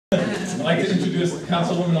I'd like to introduce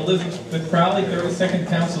Councilwoman Elizabeth Crowley, 32nd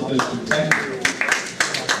Council District. Thank you.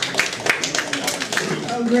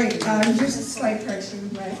 Oh, great. Just a slight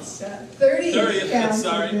correction. It's 30th Council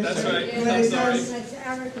Sorry, that's right. I'm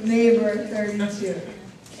sorry. Neighbor 32.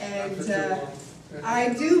 And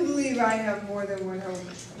I do believe I have more than one home,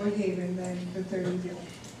 Woodhaven, than the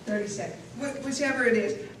 32nd. Whichever it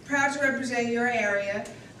is. Proud to represent your area.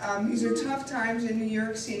 These are tough times in New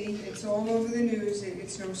York City. It's all over the news.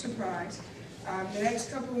 It's no surprise. The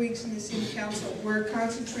next couple of weeks in the City Council, we're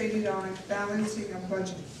concentrated on balancing a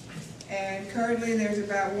budget. And currently there's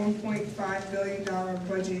about $1.5 billion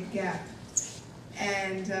budget gap.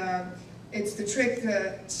 And it's the trick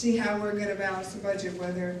to see how we're going to balance the budget,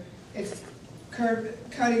 whether it's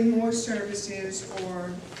cutting more services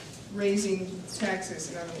or raising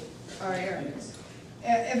taxes in other areas.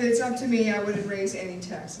 If it's up to me, I wouldn't raise any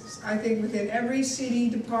taxes. I think within every city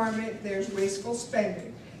department, there's wasteful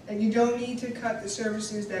spending. And you don't need to cut the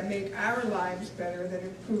services that make our lives better, that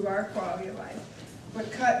improve our quality of life,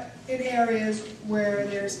 but cut in areas where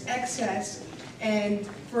there's excess. And,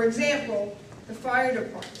 for example, the fire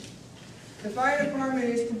department. The fire department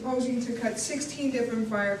is proposing to cut 16 different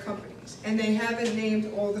fire companies, and they haven't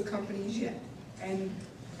named all the companies yet. And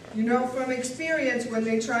you know from experience, when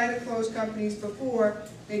they tried to close companies before,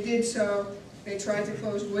 they did so. They tried to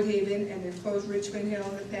close Woodhaven, and they've closed Richmond Hill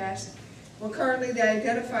in the past. Well, currently they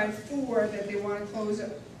identified 4 that they want to close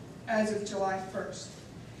as of July 1st.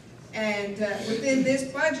 And within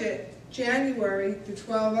this budget, January, the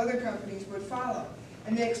 12 other companies would follow.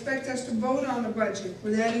 And they expect us to vote on the budget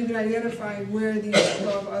without even identifying where these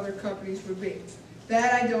 12 other companies would be.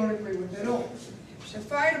 That I don't agree with at all. The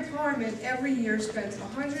fire department every year spends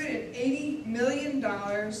 $180 million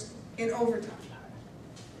in overtime.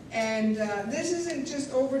 And this isn't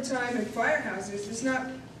just overtime in firehouses. It's not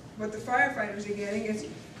what the firefighters are getting. It's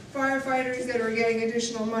firefighters that are getting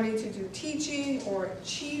additional money to do teaching, or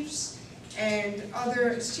chiefs and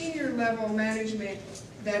other senior level management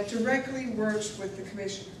that directly works with the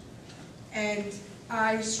commissioner. And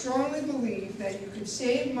I strongly believe that you could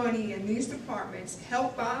save money in these departments,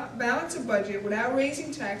 help balance a budget without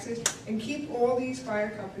raising taxes, and keep all these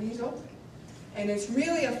fire companies open. And it's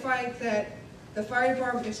really a fight that the fire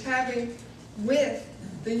department is having with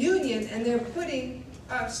the union, and they're putting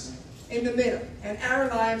us in the middle, and our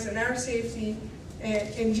lives and our safety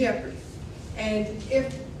in jeopardy. And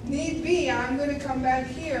if need be, I'm going to come back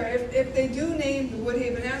here, if they do name the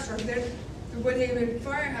Woodhaven House, or the Woodhaven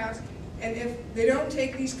Firehouse, and if they don't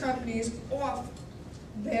take these companies off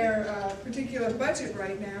their particular budget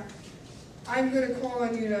right now, I'm going to call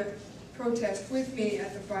on you to protest with me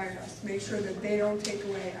at the firehouse to make sure that they don't take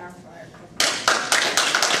away our fire company.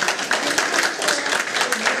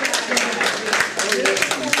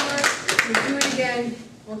 We'll do it again.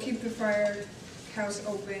 We'll keep the firehouse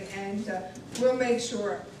open, and we'll make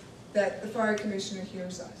sure that the fire commissioner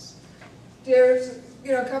hears us. There's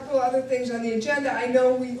a couple other things on the agenda. I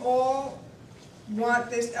know we all want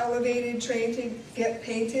this elevated train to get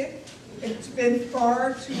painted. It's been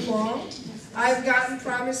far too long. I've gotten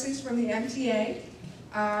promises from the MTA.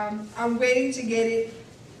 I'm waiting to get a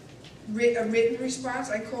written response.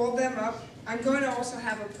 I called them up. I'm going to also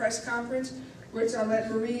have a press conference, which I'll let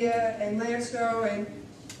Maria and Lance know, and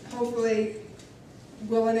hopefully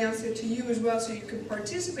we'll announce it to you as well so you can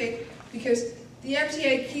participate, because the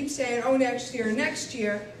MTA keeps saying, oh, next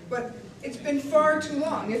year, but it's been far too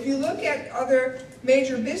long. If you look at other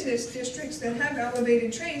major business districts that have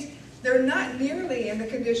elevated trains, they're not nearly in the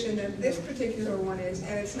condition that this particular one is,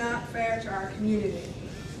 and it's not fair to our community.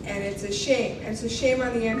 And it's a shame. It's a shame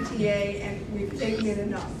on the MTA, and we've taken it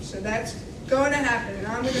enough. So that's going to happen, and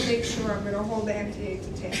I'm going to make sure I'm going to hold the MTA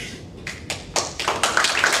to task.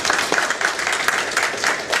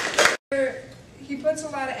 He puts a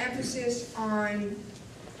lot of emphasis on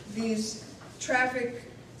these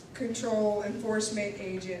traffic control enforcement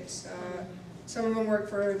agents. Some of them work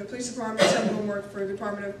for the police department, some of them work for the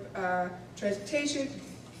Department of Transportation.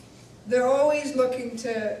 They're always looking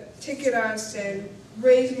to ticket us and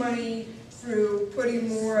raise money through putting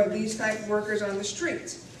more of these type of workers on the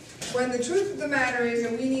streets. When the truth of the matter is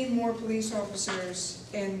that we need more police officers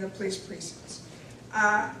in the police precincts.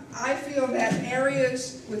 I feel that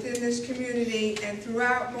areas within this community and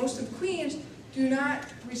throughout most of Queens do not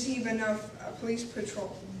receive enough police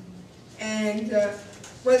patrol. And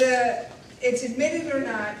whether it's admitted or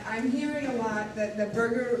not, I'm hearing a lot that the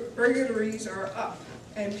burglaries are up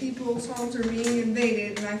and people's homes are being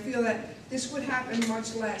invaded, and I feel that this would happen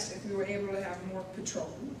much less if we were able to have more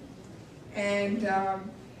patrol. And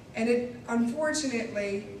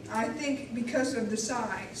unfortunately, I think because of the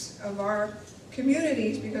size of our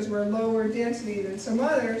communities, because we're lower density than some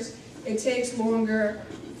others, it takes longer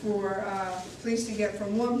for police to get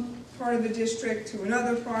from one part of the district to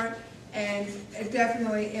another part, and it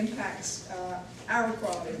definitely impacts our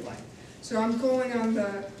quality of life. So I'm calling on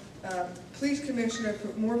the police commissioner to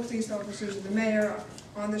put more police officers and the mayor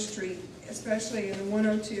on the street, especially in the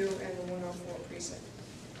 102 and the 104 precinct.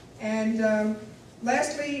 And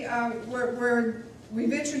lastly,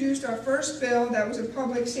 we've introduced our first bill that was a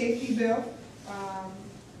public safety bill.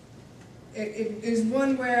 It is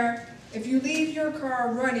one where if you leave your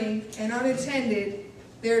car running and unattended,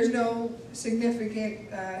 there's no significant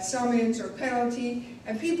summons or penalty,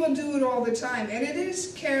 and people do it all the time. And it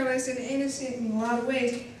is careless and innocent in a lot of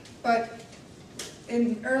ways, but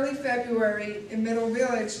in early February in Middle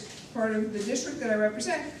Village, part of the district that I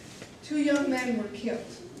represent, 2 young men were killed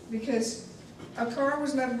because a car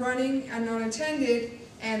was left running and unattended,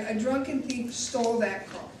 and a drunken thief stole that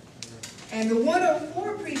car. And the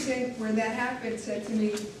 104 precinct where that happened said to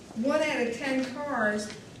me, 1 out of 10 cars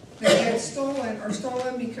that get stolen are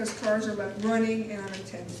stolen because cars are left running and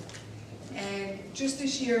unattended. And just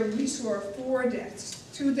this year we saw 4 deaths.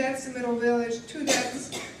 2 deaths in Middle Village, 2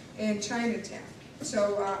 deaths in Chinatown.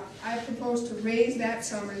 So I propose to raise that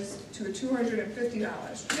summons to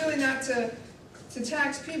 $250. Really not to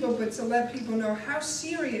tax people, but to let people know how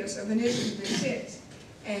serious of an issue this is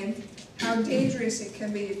and how dangerous it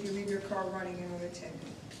can be if you leave your car running and unattended.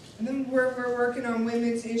 And then we're working on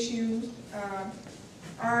women's issues.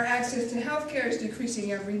 Our access to health care is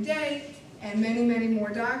decreasing every day, and many, many more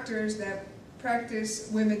doctors that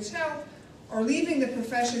practice women's health are leaving the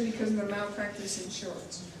profession because of the malpractice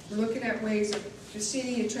insurance. We're looking at ways of the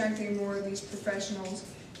city attracting more of these professionals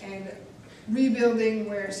and rebuilding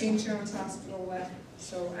where St. John's Hospital left,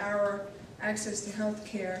 so our access to health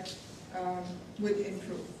care would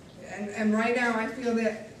improve. And right now I feel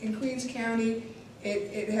that in Queens County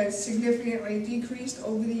it has significantly decreased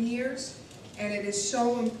over the years, and it is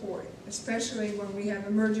so important, especially when we have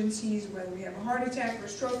emergencies, whether we have a heart attack or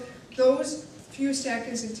stroke. Those few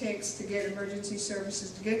seconds it takes to get emergency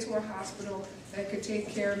services, to get to a hospital that could take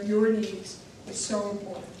care of your needs is so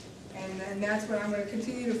important. And that's what I'm going to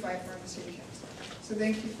continue to fight for in the City Council. So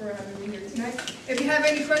thank you for having me here tonight. If you have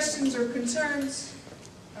any questions or concerns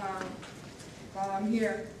while I'm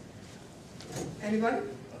here. Anybody?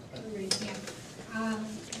 Yeah.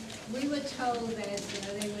 We were told that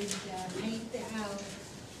they would paint the house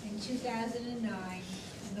in 2009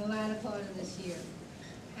 in the latter part of this year.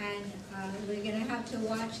 And we're going to have to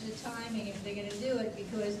watch the timing if they're going to do it,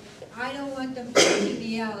 because I don't want them painting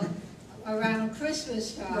the elf around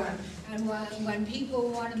Christmas time, right. And when people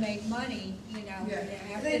want to make money, you know, Yeah.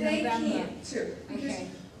 after They November. can't too, because Okay.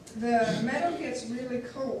 the meadow gets really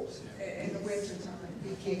cold in the winter time.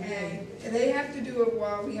 And they have to do it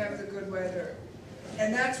while we have the good weather.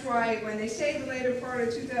 And that's why when they say the later part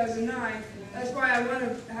of 2009, that's why I want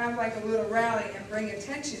to have like a little rally and bring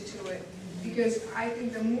attention to it. Because I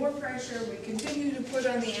think the more pressure we continue to put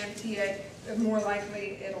on the MTA, the more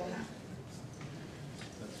likely it'll happen.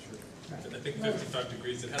 That's true. I think 55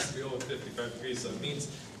 degrees, it has to be over 55 degrees, so it means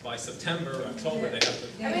by September, October, they have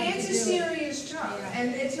to... I mean, it's a serious job,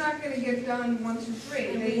 and it's not going to get done 1, 2,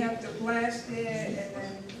 3. They have to blast it, and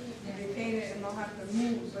then they paint it, and they'll have to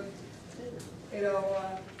move, but it'll,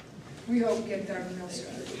 we hope, get done real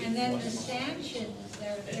soon. And then the stanchions,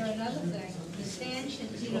 they're another thing. The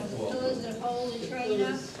stanchions, you know, the pillars that hold the train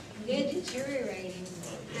up, they're deteriorating.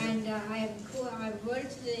 And I've brought it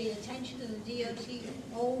to the attention of the DOT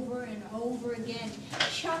over and over again.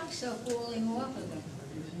 Chunks are falling off of them.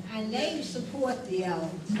 And they support the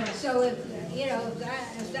L. So if, you know,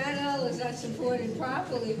 if that L is not supported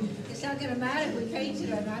properly, it's not going to matter if we paint it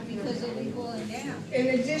or not, because it'll be falling down.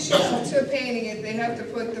 In addition to painting it, they have to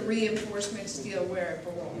put the reinforcement steel where it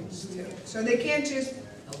belongs too. So they can't just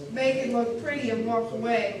make it look pretty and walk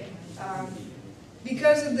away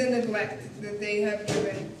because of the neglect that they have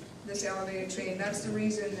given this elevated train. That's the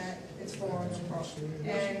reason that it's falling apart.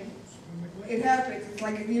 And it happens. It's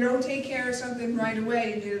like if you don't take care of something right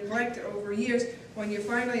away and you neglect it over years, when you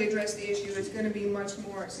finally address the issue, it's going to be much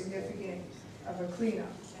more significant of a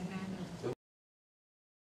cleanup.